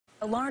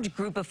A large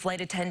group of flight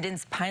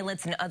attendants,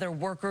 pilots, and other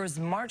workers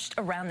marched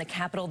around the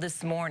Capitol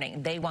this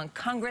morning. They want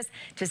Congress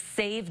to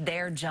save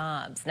their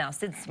jobs. Now,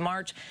 since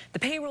March, the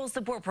Payroll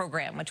Support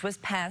Program, which was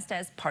passed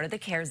as part of the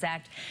CARES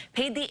Act,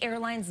 paid the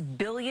airlines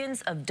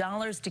billions of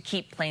dollars to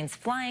keep planes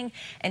flying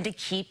and to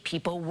keep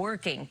people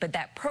working. But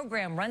that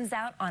program runs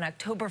out on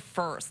October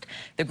 1st.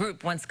 The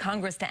group wants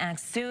Congress to act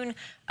soon.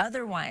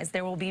 Otherwise,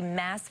 there will be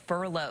mass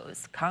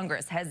furloughs.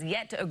 Congress has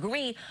yet to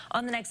agree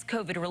on the next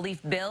COVID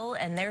relief bill,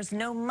 and there's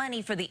no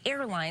money for the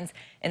airlines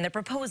in the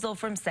proposal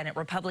from Senate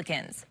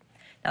Republicans.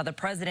 Now, the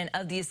president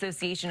of the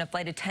Association of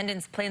Flight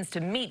Attendants plans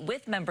to meet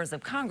with members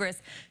of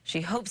Congress.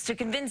 She hopes to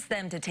convince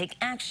them to take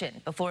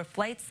action before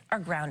flights are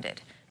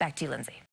grounded. Back to you, Lindsay.